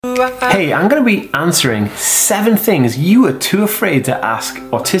Hey, I'm going to be answering 7 things you are too afraid to ask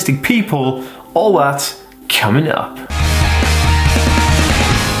autistic people. All that coming up.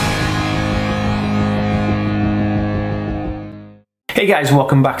 Hey guys,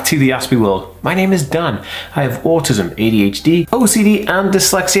 welcome back to the Aspie World. My name is Dan. I have autism, ADHD, OCD and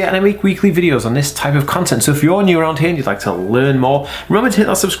dyslexia, and I make weekly videos on this type of content. So if you're new around here and you'd like to learn more, remember to hit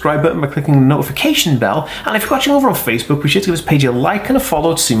that subscribe button by clicking the notification bell. And if you're watching over on Facebook, be sure to give this page a like and a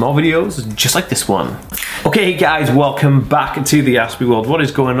follow to see more videos just like this one. Okay guys, welcome back to the Aspie World. What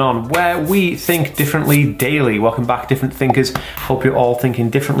is going on? Where we think differently daily. Welcome back, different thinkers. Hope you're all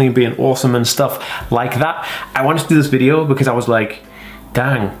thinking differently and being awesome and stuff like that. I wanted to do this video because I was like,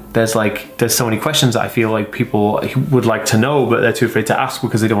 dang, there's so many questions that I feel like people would like to know, but they're too afraid to ask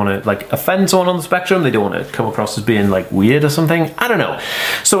because they don't want to like offend someone on the spectrum. They don't want to come across as being like weird or something. I don't know.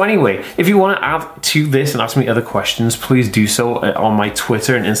 So anyway, if you want to add to this and ask me other questions, please do so on my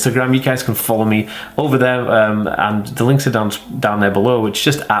Twitter and Instagram. You guys can follow me over there, and the links are down there below. It's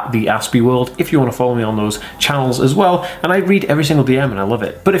just at the Aspie World if you want to follow me on those channels as well. And I read every single DM and I love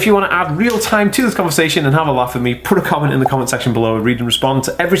it. But if you want to add real time to this conversation and have a laugh at me, put a comment in the comment section below and read and respond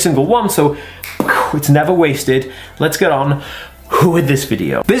to every single one, so it's never wasted. Let's get on with this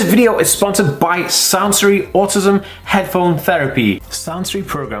video. This video is sponsored by Soundstory Autism Headphone Therapy. Soundstory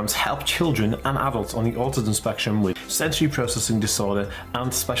programs help children and adults on the autism spectrum with sensory processing disorder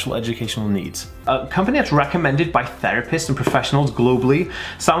and special educational needs. A company that's recommended by therapists and professionals globally,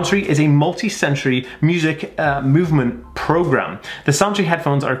 Soundstory is a multi-sensory music movement program. The Soundstory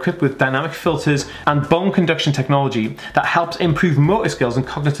headphones are equipped with dynamic filters and bone conduction technology that helps improve motor skills and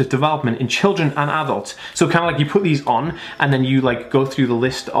cognitive development in children and adults. So kind of like you put these on and then you like go through the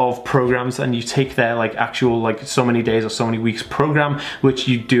list of programs and you take their like actual like so many days or so many weeks program, which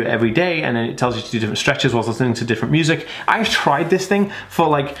you do every day, and then it tells you to do different stretches while listening to different music. I've tried this thing for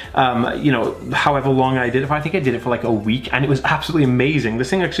like you know, however long I did it for. I think I did it for like a week and it was absolutely amazing.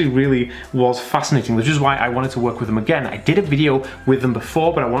 This thing actually really was fascinating, which is why I wanted to work with them again. I did a video with them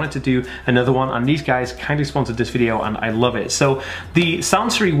before, but I wanted to do another one, and these guys kindly sponsored this video and I love it. So the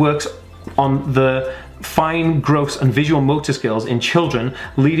Soundstory works on the fine, gross and visual motor skills in children,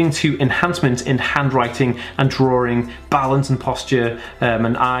 leading to enhancements in handwriting and drawing, balance and posture,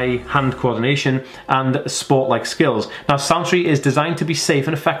 and eye-hand coordination, and sport-like skills. Now, Soundstory is designed to be safe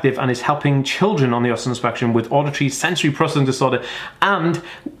and effective and is helping children on the autism spectrum with auditory sensory processing disorder and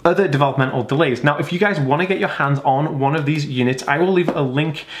other developmental delays. Now, if you guys want to get your hands on one of these units, I will leave a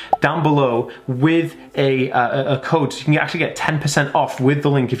link down below with a code, so you can actually get 10% off with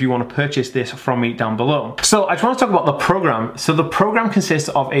the link if you want to purchase this from me down below. So I just want to talk about the program. So the program consists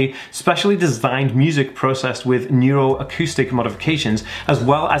of a specially designed music processed with neuroacoustic modifications, as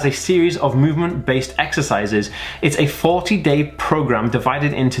well as a series of movement-based exercises. It's a 40-day program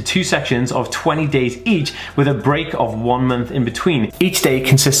divided into 2 sections of 20 days each, with a break of 1 month in between. Each day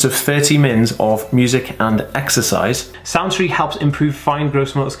consists of 30 minutes of music and exercise. Soundstory helps improve fine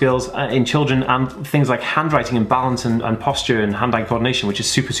gross motor skills in children and things like handwriting and balance and posture and hand-eye coordination, which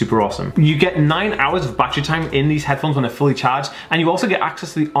is super, super awesome. You get 9 hours of battery time in these headphones when they're fully charged, and you also get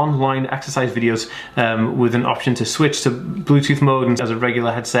access to the online exercise videos with an option to switch to Bluetooth mode and as a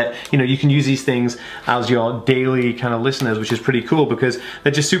regular headset. You know, you can use these things as your daily kind of listeners, which is pretty cool because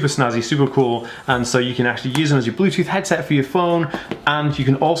they're just super snazzy, super cool, and so you can actually use them as your Bluetooth headset for your phone, and you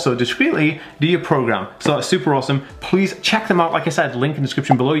can also discreetly do your program. So that's super awesome. Please check them out. Like I said, link in the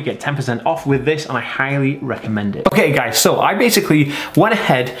description below. You get 10% off with this, and I highly recommend it. Okay guys, so I basically went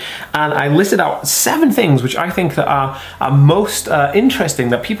ahead and I listed out 7 things which I think that are most interesting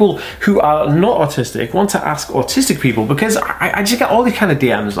that people who are not autistic want to ask autistic people, because I just get all these kind of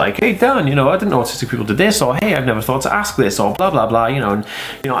DMs like, hey Dan, you know, I didn't know autistic people did this, or hey, I've never thought to ask this, or blah blah blah, you know, and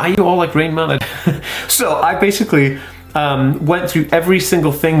you know, are you all like Rain Man? So I basically went through every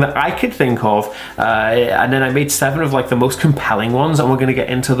single thing that I could think of, and then I made 7 of like the most compelling ones, and we're going to get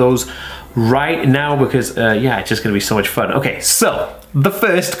into those right now because yeah, it's just going to be so much fun. Okay, so the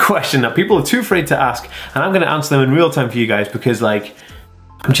first question that people are too afraid to ask, and I'm going to answer them in real time for you guys because like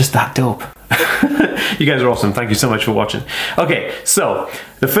I'm just that dope. You guys are awesome. Thank you so much for watching. Okay, so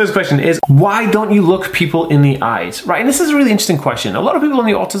the first question is, why don't you look people in the eyes? Right, and this is a really interesting question. A lot of people on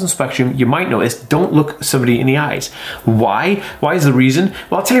the autism spectrum, you might notice, don't look somebody in the eyes. Why? Why is the reason?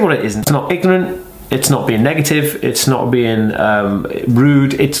 Well, I'll tell you what it isn't. It's not ignorant. It's not being negative. It's not being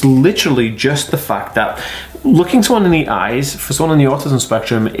rude. It's literally just the fact that looking someone in the eyes for someone on the autism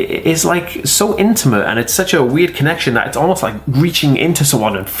spectrum is like so intimate, and it's such a weird connection that it's almost like reaching into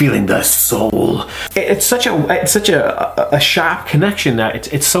someone and feeling their soul. It's such a sharp connection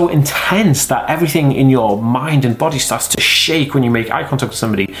that it's so intense that everything in your mind and body starts to shake when you make eye contact with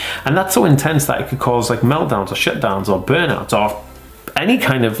somebody, and that's so intense that it could cause like meltdowns or shutdowns or burnouts or any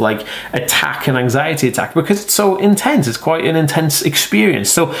kind of like attack and anxiety attack, because it's so intense. It's quite an intense experience.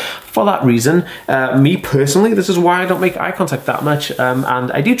 So for that reason, me personally, this is why I don't make eye contact that much,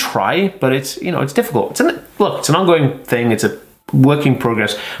 and I do try, but it's difficult. It's an ongoing thing. It's a work in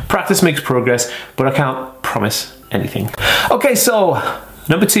progress. Practice makes progress, but I can't promise anything. Okay, so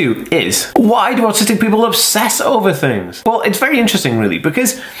number 2 is, why do autistic people obsess over things? Well, it's very interesting really,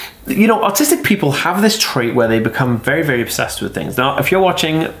 because autistic people have this trait where they become very, very obsessed with things. Now, if you're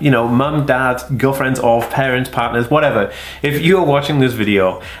watching, mum, dad, girlfriends, or parents, partners, whatever, if you're watching this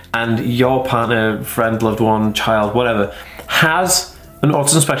video and your partner, friend, loved one, child, whatever, has an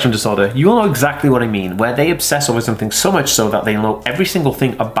autism spectrum disorder, you will know exactly what I mean, where they obsess over something so much so that they know every single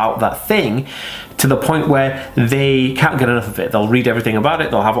thing about that thing, to the point where they can't get enough of it. They'll read everything about it,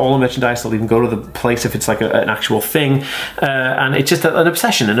 they'll have all the merchandise, they'll even go to the place if it's like an actual thing, and it's just an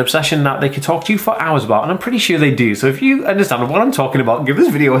obsession that they could talk to you for hours about, and I'm pretty sure they do. So if you understand what I'm talking about, give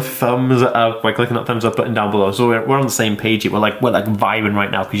this video a thumbs up by clicking that thumbs up button down below, so we're on the same page here. We're like vibing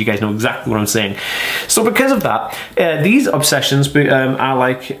right now, because you guys know exactly what I'm saying. So because of that, these obsessions are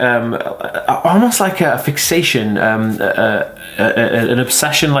like almost like a fixation, an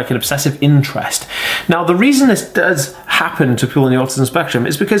obsession, like an obsessive interest. Now, the reason this does happen to people in the autism spectrum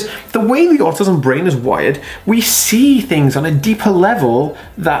is because the way the autism brain is wired, we see things on a deeper level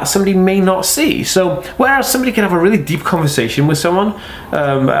that somebody may not see. So whereas somebody can have a really deep conversation with someone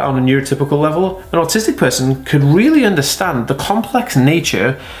on a neurotypical level, an autistic person could really understand the complex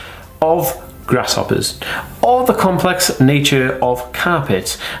nature of grasshoppers, or the complex nature of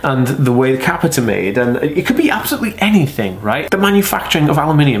carpets and the way the carpets are made, and it could be absolutely anything, right? The manufacturing of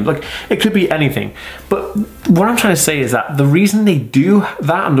aluminium, like it could be anything. But what I'm trying to say is that the reason they do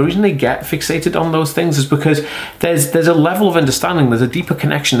that and the reason they get fixated on those things is because there's a level of understanding, there's a deeper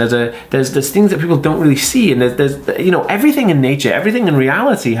connection, there's things that people don't really see, and there's everything in nature, everything in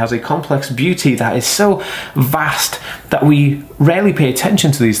reality has a complex beauty that is so vast that we rarely pay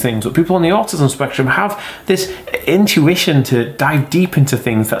attention to these things. But people on the autism spectrum have this intuition to dive deep into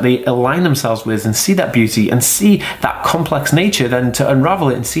things that they align themselves with and see that beauty and see that complex nature, then to unravel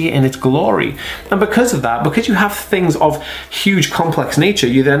it and see it in its glory. And because of that, because you have things of huge complex nature,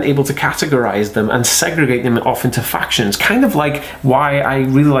 you're then able to categorize them and segregate them off into factions, kind of like why I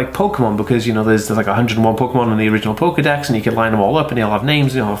really like Pokemon, because there's like 101 Pokemon in the original Pokedex, and you can line them all up and they all have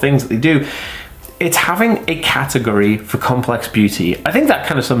names, things that they do. It's having a category for complex beauty. I think that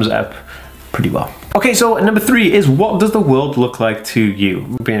kind of sums it up pretty well. Okay, so number 3 is, what does the world look like to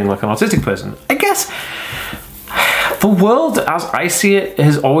you, being like an autistic person? I guess the world as I see it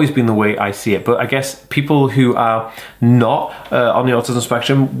has always been the way I see it, but I guess people who are not on the autism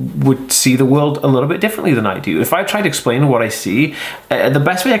spectrum would see the world a little bit differently than I do. If I try to explain what I see, the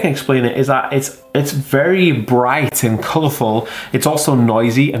best way I can explain it is that it's very bright and colourful. It's also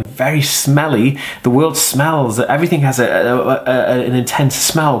noisy and very smelly. The world smells. Everything has an intense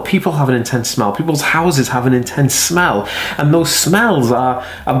smell. People have an intense smell. People's houses have an intense smell, and those smells are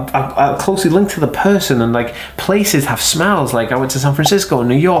closely linked to the person. And like places have smells. Like I went to San Francisco and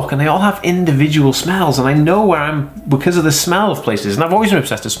New York, and they all have individual smells. And I know where I'm because of the smell of places. And I've always been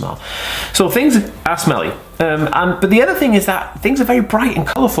obsessed with smell. So things are smelly. But the other thing is that things are very bright and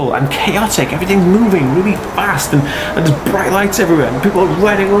colourful and chaotic. Everything's moving really fast, and there's bright lights everywhere, and people are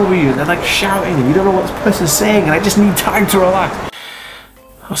running over you, and they're like shouting, and you don't know what this person's saying, and I just need time to relax.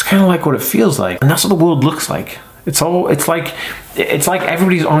 That's kind of like what it feels like, and that's what the world looks like. It's like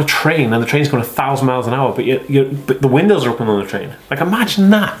everybody's on a train, and the train's going 1,000 miles an hour, but the windows are open on the train. Like, imagine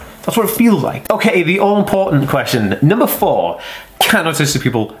that. That's what it feels like. Okay, the all-important question, number 4: can autistic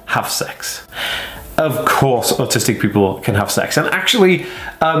people have sex? Of course, autistic people can have sex, and actually,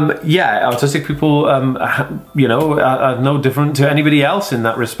 autistic people, are no different to anybody else in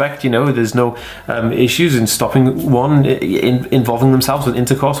that respect. There's no issues in stopping one involving themselves with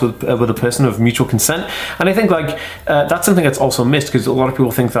intercourse with a person of mutual consent. And I think that's something that's also missed, because a lot of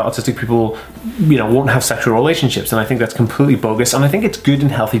people think that autistic people, won't have sexual relationships, and I think that's completely bogus. And I think it's good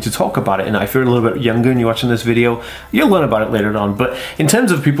and healthy to talk about it. And if you're a little bit younger and you're watching this video, you'll learn about it later on. But in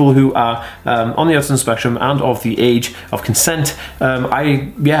terms of people who are on the autism spectrum and of the age of consent,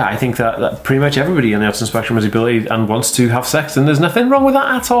 I think that pretty much everybody on the autism spectrum has the ability and wants to have sex, and there's nothing wrong with that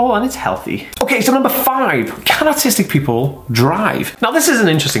at all, and it's healthy. Okay, so number 5, can autistic people drive? Now this is an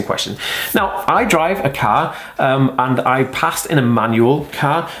interesting question. Now I drive a car, and I passed in a manual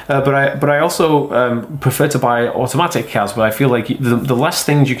car, but I also prefer to buy automatic cars, but I feel like the less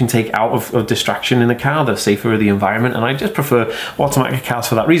things you can take out of distraction in the car, the safer the environment, and I just prefer automatic cars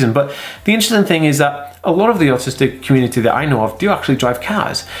for that reason. But the interesting thing is that a lot of the autistic community that I know of do actually drive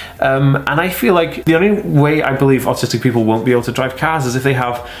cars, and I feel like the only way I believe autistic people won't be able to drive cars is if they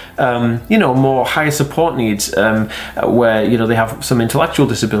have more higher support needs, where they have some intellectual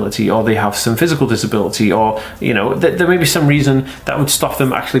disability, or they have some physical disability, or there may be some reason that would stop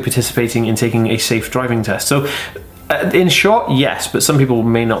them actually participating in taking a safe driving test. So in short, yes, but some people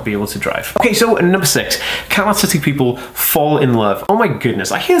may not be able to drive. Okay, so number 6, can autistic people fall in love? Oh my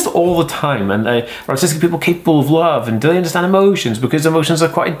goodness, I hear this all the time. And are autistic people capable of love, and do they understand emotions? Because emotions are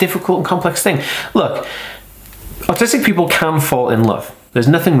quite a difficult and complex thing. Look, autistic people can fall in love. There's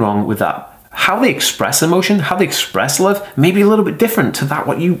nothing wrong with that. How they express emotion, how they express love, may be a little bit different to that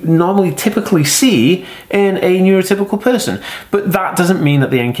what you normally typically see in a neurotypical person. But that doesn't mean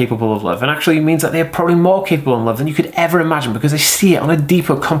that they're incapable of love, and actually means that they're probably more capable of love than you could ever imagine, because they see it on a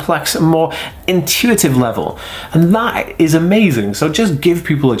deeper, complex, and more intuitive level. And that is amazing. So just give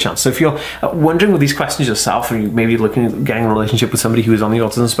people a chance. So if you're wondering with these questions yourself, and you maybe looking at getting a relationship with somebody who is on the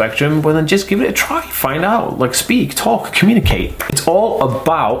autism spectrum, well then just give it a try. Find out, speak, talk, communicate. It's all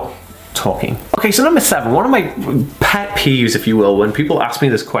about talking. Okay, so number 7, one of my pet peeves, if you will, when people ask me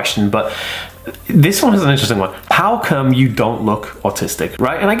this question, but this one is an interesting one. How come you don't look autistic,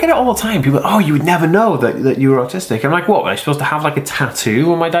 right? And I get it all the time. People are, oh, you would never know that you were autistic. I'm like, what? Am I supposed to have a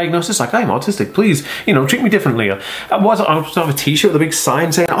tattoo on my diagnosis? I'm autistic, please, treat me differently. I'm supposed to have a t-shirt with a big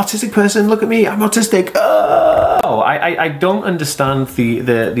sign saying, autistic person, look at me, I'm autistic. I don't understand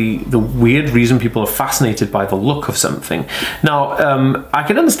the weird reason people are fascinated by the look of something. Now, I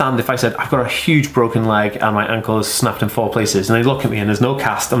can understand if I said, I've got a huge broken leg and my ankle is snapped in 4 places, and they look at me and there's no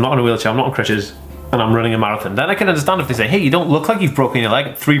cast, I'm not in a wheelchair, I'm not on crutches, and I'm running a marathon. Then I can understand if they say, hey, you don't look like you've broken your leg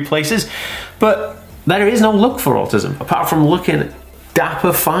at 3 places. But there is no look for autism, apart from looking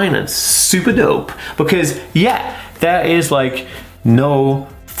dapper fine and super dope. Because yeah, there is no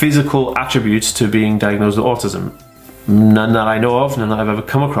physical attributes to being diagnosed with autism. None that I know of, none that I've ever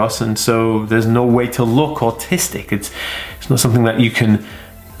come across, and so there's no way to look autistic. It's not something that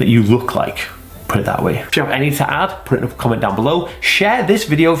you look like. Put it that way. If you have anything to add, put it in a comment down below. Share this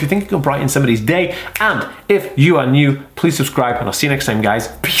video if you think it can brighten somebody's day. And if you are new, please subscribe, and I'll see you next time, guys.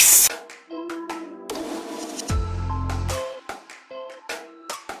 Peace.